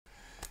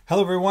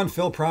Hello everyone,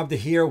 Phil Pravda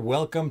here.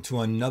 Welcome to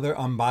another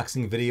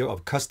unboxing video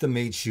of custom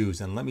made shoes.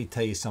 And let me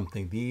tell you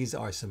something, these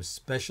are some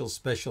special,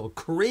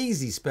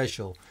 crazy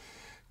special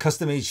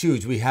custom made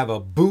shoes. We have a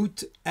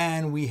boot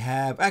and we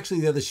have,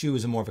 actually the other shoe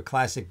is more of a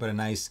classic, but a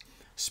nice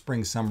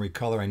spring summery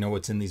color. I know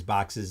what's in these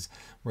boxes.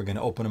 We're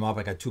gonna open them up.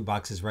 I got two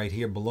boxes right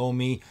here below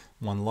me,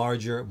 one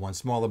larger, one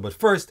smaller. But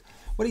first,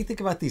 what do you think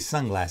about these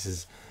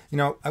sunglasses? You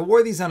know, I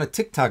wore these on a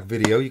TikTok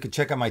video. You can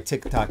check out my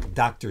Tik Tok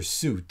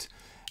Dr.Suit.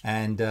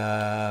 And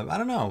I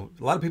don't know,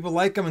 a lot of people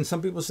like them and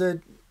some people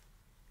said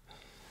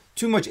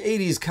too much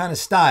 80s kind of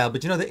style.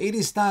 But you know, the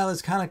 80s style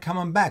is kind of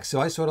coming back. So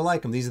I sort of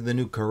like them. These are the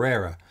new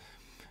Carrera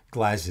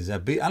glasses. I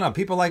don't know,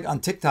 people like on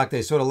TikTok,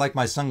 they sort of like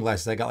my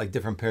sunglasses. I got like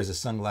different pairs of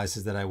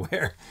sunglasses that I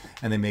wear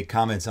and they make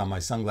comments on my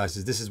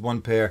sunglasses. This is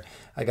one pair.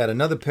 I got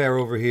another pair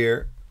over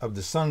here of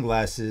the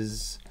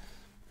sunglasses.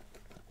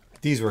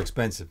 These were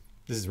expensive.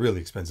 This is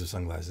really expensive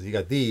sunglasses. You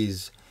got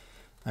these.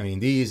 I mean,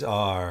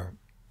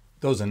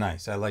 those are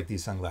nice. I like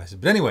these sunglasses.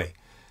 But anyway,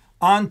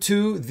 on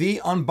to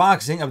the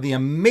unboxing of the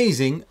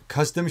amazing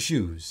custom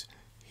shoes.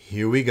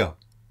 Here we go.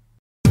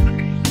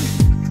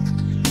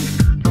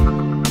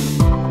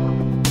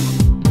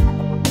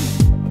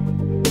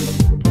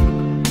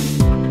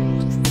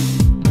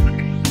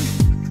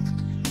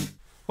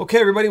 Okay,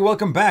 everybody,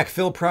 welcome back.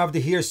 Phil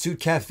Pravda here, Suit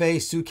Cafe,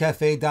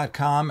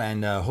 suitcafe.com,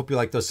 and hope you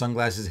like those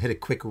sunglasses. Hit a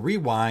quick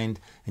rewind,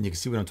 and you can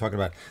see what I'm talking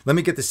about. Let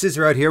me get the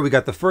scissor out here. We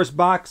got the first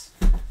box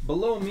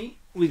below me.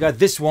 We got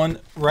this one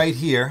right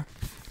here,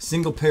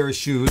 single pair of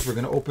shoes. We're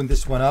going to open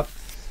this one up.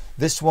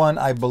 This one,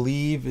 I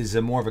believe, is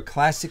more of a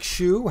classic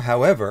shoe.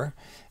 However,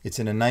 it's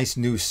in a nice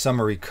new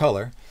summery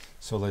color.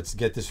 So let's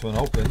get this one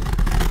open.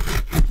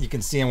 You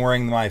can see I'm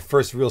wearing my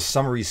first real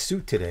summery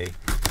suit today.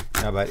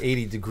 Now about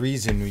 80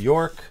 degrees in New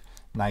York.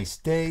 Nice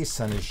day,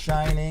 sun is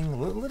shining. A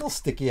little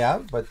sticky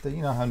out, but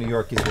you know how New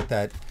York is with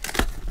that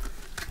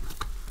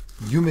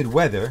humid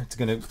weather. It's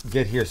gonna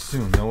get here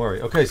soon, don't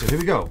worry. Okay, so here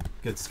we go.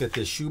 Let's get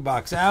this shoe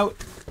box out.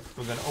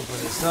 We're gonna open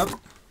this up,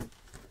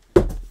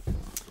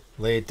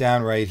 lay it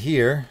down right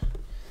here,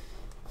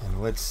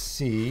 and let's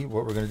see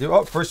what we're gonna do.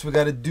 Oh, first we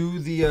gotta do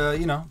the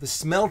you know, the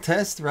smell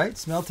test, right?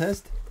 Smell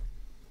test.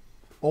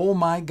 Oh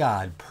my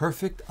God,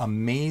 perfect,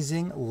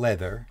 amazing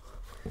leather.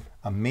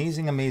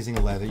 Amazing,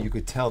 amazing leather. You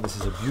could tell this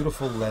is a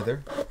beautiful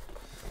leather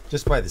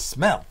just by the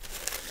smell.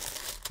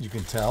 You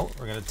can tell.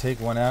 We're gonna take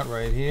one out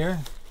right here.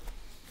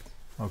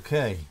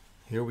 Okay,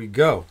 here we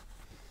go.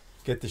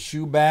 Get the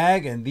shoe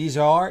bag, and these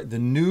are the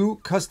new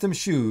custom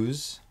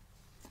shoes.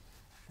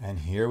 And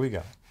here we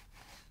go.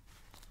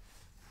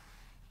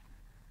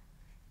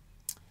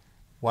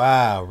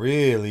 Wow,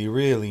 really,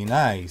 really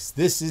nice.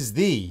 This is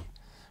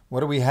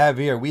what do we have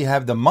here? We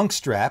have the monk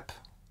strap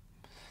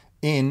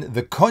in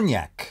the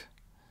cognac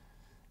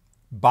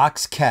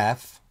box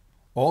calf,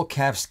 all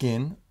calf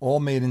skin,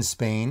 all made in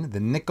Spain. The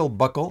nickel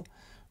buckle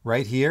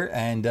right here,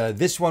 and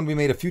this one we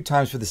made a few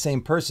times for the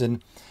same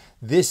person.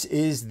 This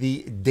is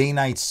the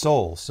day-night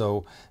sole.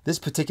 So this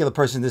particular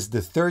person, this is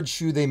the third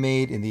shoe they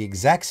made in the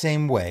exact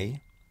same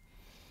way,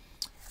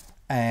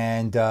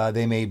 and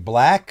they made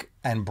black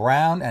and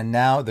brown, and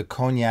now the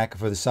cognac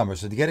for the summer.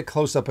 So to get a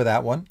close-up of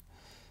that one,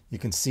 you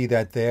can see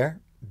that there.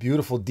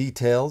 Beautiful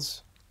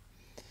details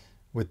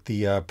with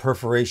the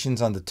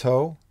perforations on the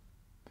toe.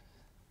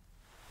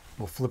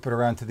 We'll flip it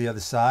around to the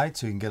other side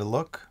so you can get a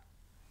look,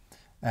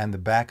 and the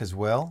back as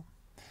well.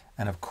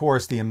 And of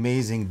course, the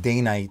amazing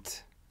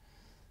day-night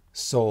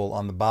sole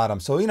on the bottom.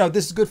 So, you know,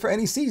 this is good for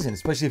any season,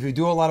 especially if you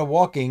do a lot of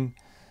walking.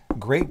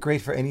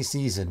 Great for any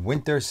season.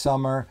 Winter,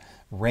 summer,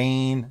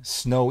 rain,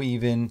 snow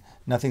even.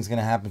 Nothing's going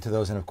to happen to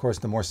those. And of course,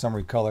 the more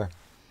summery color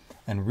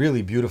and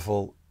really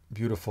beautiful,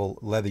 beautiful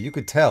leather. You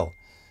could tell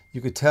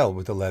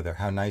with the leather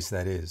how nice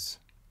that is,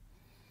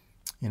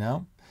 you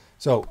know?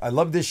 So I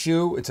love this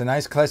shoe. It's a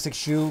nice classic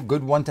shoe.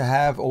 Good one to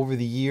have over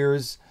the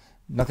years.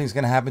 Nothing's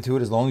going to happen to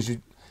it as long as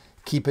you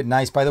keep it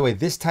nice. By the way,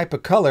 this type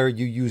of color,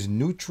 you use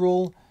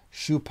neutral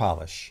shoe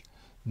polish.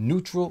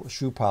 Neutral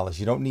shoe polish.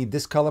 You don't need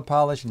this color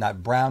polish,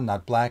 not brown,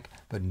 not black,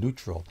 but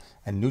neutral.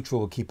 And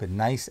neutral will keep it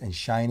nice and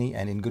shiny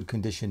and in good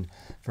condition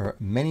for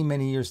many,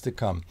 many years to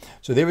come.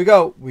 So there we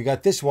go. We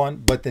got this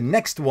one. But the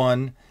next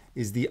one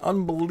is the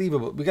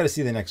unbelievable. We got to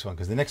see the next one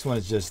because the next one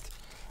is just,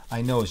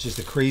 I know it's just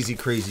a crazy,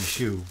 crazy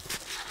shoe.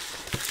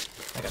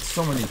 I got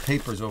so many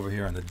papers over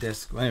here on the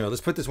desk. Anyway,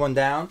 let's put this one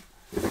down.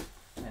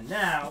 And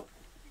now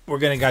we're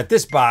gonna got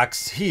this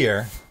box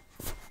here.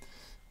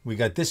 We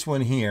got this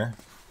one here.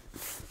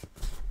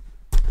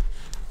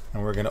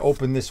 And we're gonna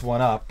open this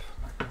one up.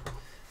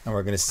 And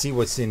we're gonna see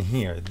what's in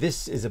here.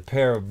 This is a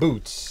pair of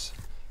boots,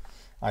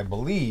 I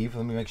believe.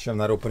 Let me make sure I'm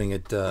not opening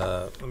it.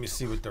 Let me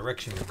see what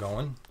direction you're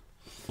going.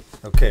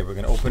 Okay, we're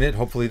gonna open it.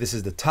 Hopefully this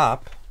is the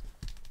top.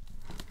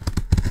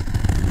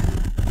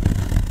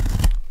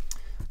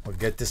 We'll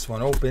get this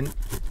one open.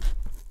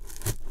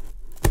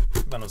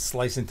 I'm gonna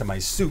slice into my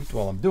suit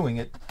while I'm doing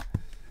it,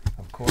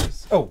 of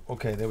course. Oh,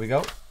 okay, there we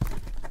go.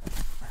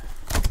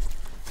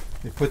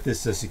 Let me put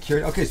this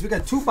security. Okay, so we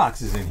got two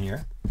boxes in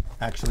here.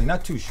 Actually,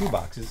 not two shoe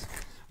boxes.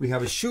 We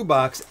have a shoe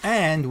box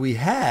and we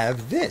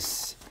have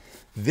this.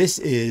 This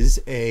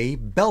is a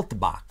belt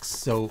box.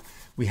 So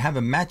we have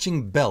a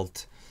matching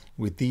belt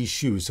with these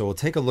shoes. So we'll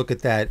take a look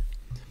at that.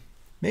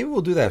 Maybe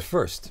we'll do that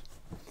first.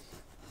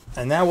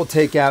 And now we'll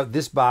take out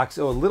this box.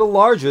 Oh, a little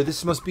larger.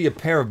 This must be a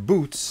pair of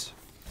boots.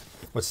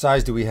 What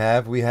size do we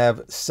have? We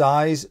have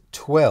size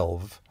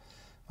 12.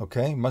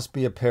 Okay, must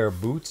be a pair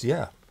of boots.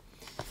 Yeah.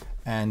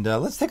 And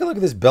let's take a look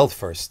at this belt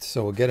first,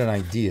 so we'll get an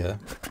idea.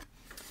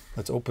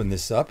 Let's open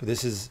this up.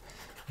 This is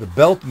the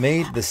belt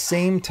made the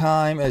same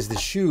time as the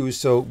shoes,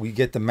 so we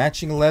get the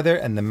matching leather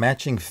and the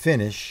matching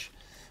finish.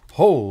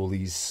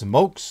 Holy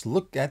smokes,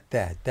 look at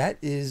that. That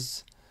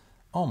is,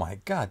 oh my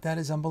God, that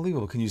is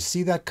unbelievable. Can you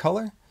see that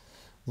color?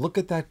 Look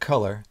at that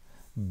color.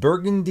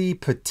 Burgundy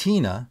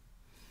patina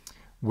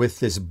with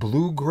this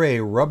blue-gray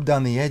rubbed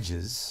on the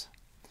edges.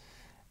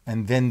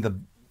 And then the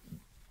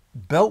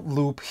belt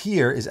loop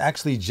here is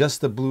actually just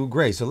the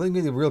blue-gray. So let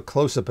me get a real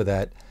close-up of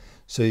that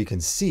so you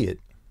can see it.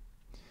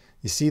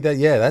 You see that?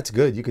 Yeah, that's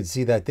good. You can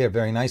see that there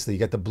very nicely. You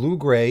got the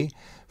blue-gray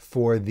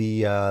for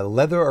the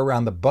leather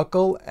around the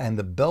buckle and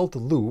the belt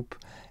loop.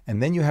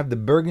 And then you have the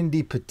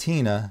burgundy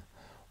patina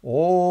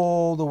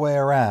all the way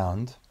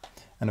around.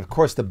 And of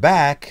course, the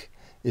back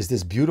is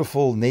this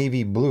beautiful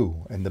navy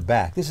blue in the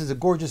back. This is a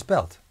gorgeous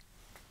belt.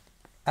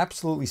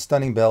 Absolutely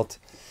stunning belt.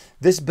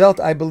 This belt,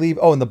 I believe,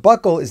 oh, and the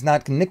buckle is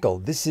not nickel.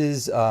 This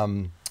is a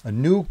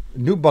new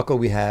buckle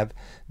we have.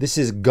 This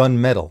is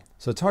gunmetal.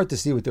 So it's hard to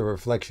see with the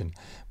reflection,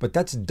 but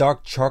that's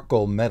dark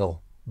charcoal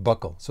metal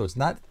buckle. So it's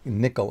not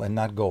nickel and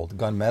not gold,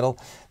 gunmetal.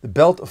 The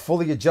belt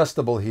fully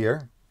adjustable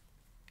here.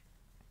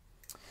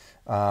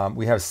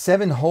 We have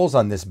 7 holes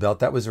on this belt.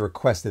 That was a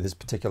request of this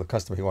particular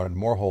customer. He wanted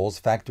more holes.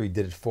 Factory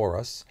did it for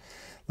us.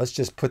 Let's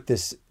just put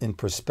this in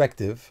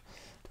perspective,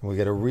 and we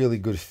get a really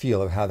good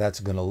feel of how that's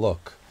going to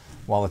look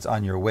while it's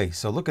on your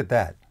waist. So look at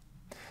that.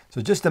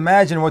 So just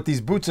imagine what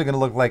these boots are going to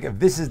look like if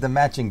this is the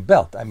matching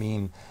belt. I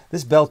mean,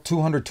 this belt,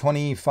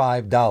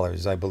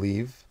 $225, I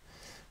believe.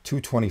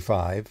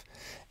 $225.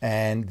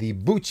 And the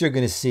boots you're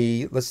going to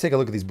see, let's take a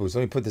look at these boots.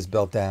 Let me put this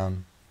belt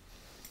down.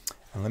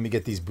 And let me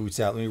get these boots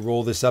out. Let me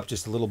roll this up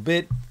just a little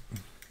bit.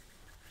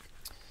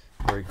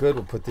 Very good.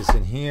 We'll put this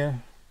in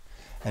here.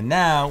 And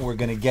now we're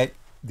going to get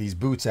these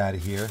boots out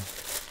of here.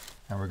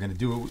 And we're going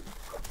to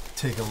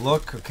take a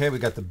look. Okay, we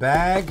got the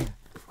bag.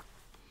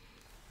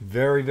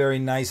 Very, very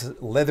nice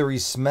leathery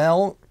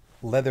smell,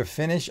 leather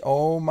finish.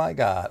 Oh my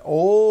God.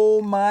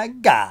 Oh my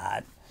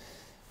God.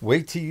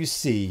 Wait till you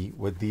see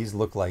what these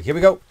look like. Here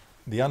we go.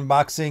 The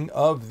unboxing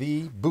of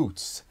the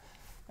boots.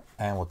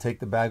 And we'll take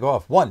the bag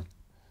off. 1,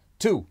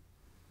 2,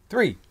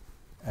 3.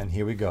 And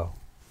here we go.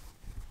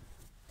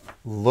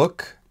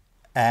 Look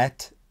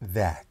at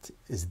that.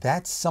 Is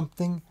that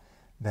something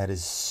that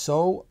is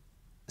so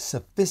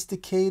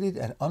sophisticated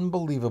and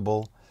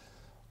unbelievable?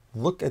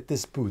 Look at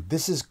this boot.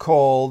 This is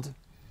called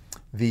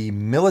the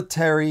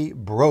military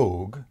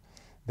brogue.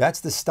 That's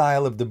the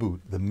style of the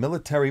boot, the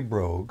military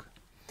brogue.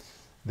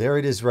 There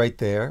it is right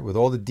there with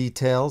all the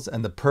details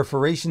and the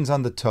perforations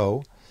on the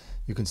toe.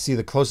 You can see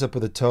the close-up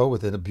of the toe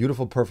with the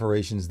beautiful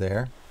perforations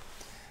there.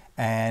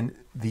 And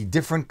the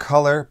different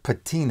color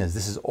patinas.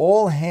 This is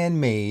all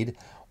handmade,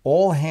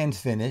 all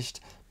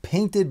hand-finished,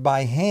 painted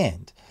by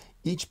hand.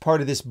 Each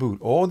part of this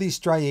boot, all these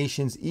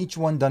striations, each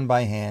one done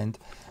by hand,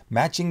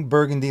 matching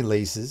burgundy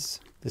laces.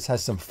 This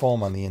has some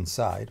foam on the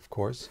inside, of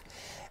course.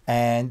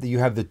 And you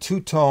have the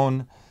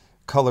two-tone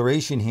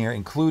coloration here,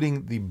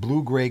 including the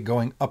blue-gray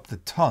going up the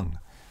tongue,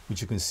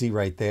 which you can see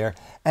right there.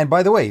 And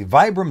by the way,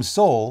 Vibram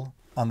sole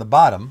on the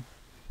bottom.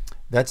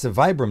 That's the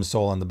Vibram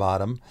sole on the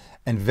bottom.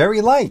 And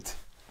very light.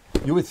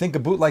 You would think a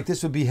boot like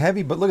this would be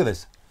heavy, but look at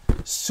this.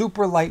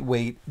 Super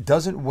lightweight,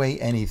 doesn't weigh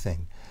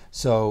anything.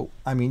 So,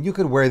 I mean, you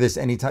could wear this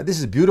anytime. This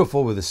is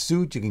beautiful with a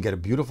suit. You can get a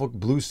beautiful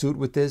blue suit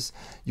with this.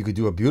 You could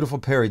do a beautiful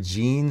pair of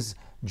jeans,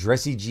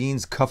 dressy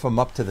jeans, cuff them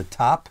up to the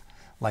top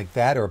like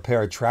that, or a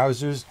pair of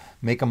trousers,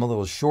 make them a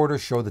little shorter,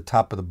 show the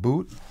top of the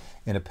boot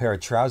in a pair of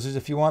trousers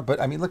if you want. But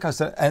I mean, look how,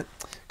 and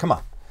come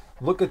on,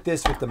 look at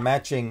this with the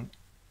matching.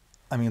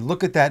 I mean,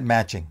 look at that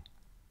matching.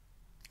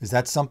 Is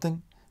that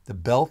something? The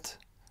belt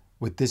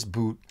with this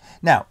boot.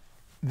 Now,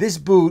 this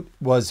boot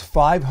was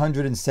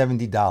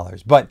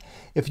 $570, but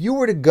if you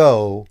were to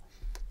go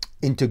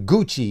into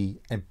Gucci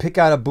and pick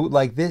out a boot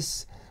like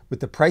this,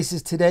 with the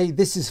prices today,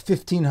 this is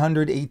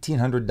 $1,500,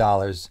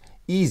 $1,800.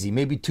 Easy,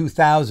 maybe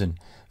 $2,000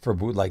 for a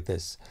boot like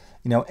this.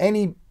 You know,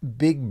 any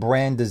big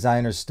brand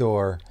designer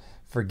store,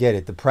 forget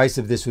it. The price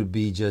of this would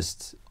be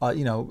just,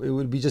 you know, it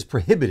would be just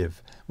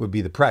prohibitive would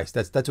be the price.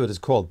 That's what it's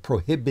called,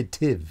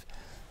 prohibitive.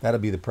 That'll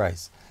be the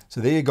price.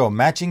 So there you go,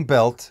 matching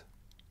belt,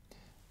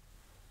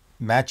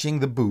 matching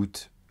the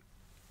boot,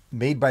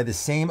 made by the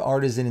same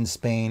artisan in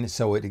Spain,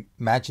 so it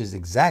matches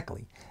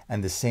exactly,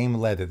 and the same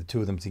leather, the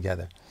two of them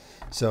together.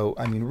 So,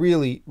 I mean,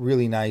 really,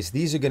 really nice.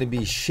 These are going to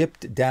be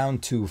shipped down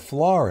to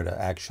Florida,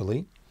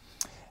 actually.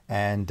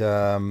 And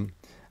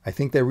I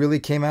think they really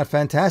came out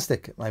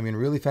fantastic. I mean,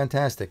 really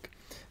fantastic.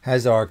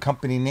 Has our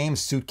company name,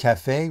 Suit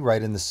Cafe,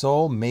 right in the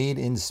sole, made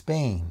in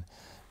Spain,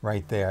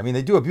 right there. I mean,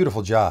 they do a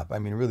beautiful job. I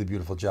mean, really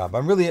beautiful job.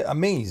 I'm really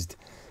amazed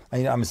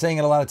I'm saying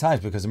it a lot of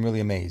times because I'm really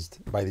amazed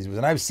by these boots.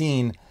 And I've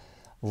seen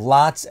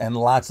lots and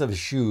lots of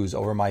shoes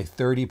over my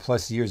 30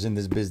 plus years in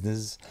this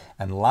business,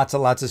 and lots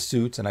of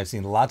suits, and I've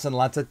seen lots and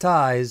lots of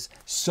ties,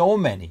 so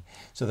many.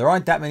 So there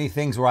aren't that many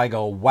things where I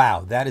go,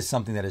 wow, that is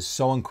something that is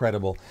so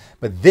incredible.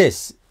 But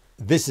this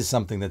is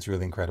something that's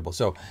really incredible.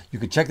 So you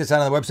can check this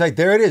out on the website.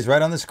 There it is,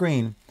 right on the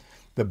screen.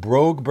 The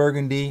brogue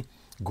burgundy,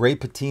 gray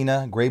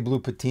patina, gray blue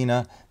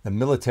patina, the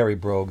military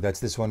brogue. That's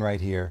this one right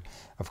here.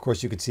 Of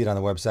course, you can see it on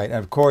the website. And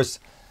of course,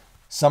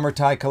 summer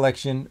tie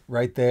collection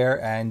right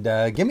there. And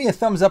give me a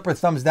thumbs up or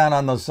thumbs down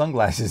on those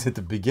sunglasses at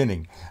the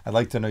beginning. I'd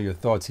like to know your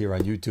thoughts here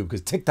on YouTube,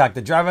 because TikTok,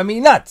 they're driving me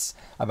nuts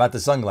about the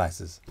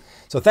sunglasses.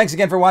 So thanks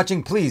again for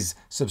watching. Please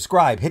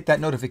subscribe, hit that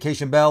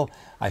notification bell.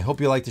 I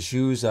hope you like the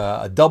shoes.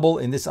 A double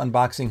in this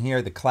unboxing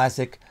here, the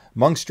classic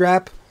monk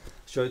strap.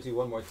 Show it to you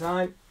one more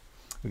time.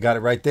 We got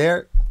it right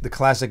there, the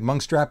classic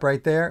monk strap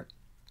right there.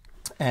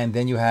 And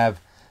then you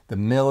have the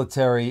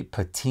military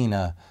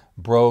patina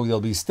brogue. There'll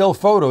be still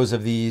photos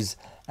of these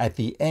at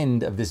the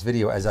end of this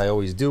video, as I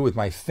always do, with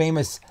my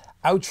famous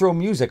outro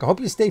music. I hope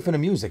you stay for the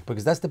music,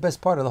 because that's the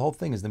best part of the whole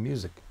thing, is the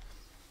music.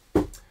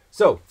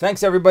 So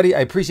thanks everybody. I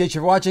appreciate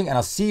you for watching, and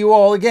I'll see you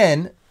all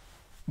again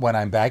when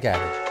I'm back at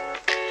it.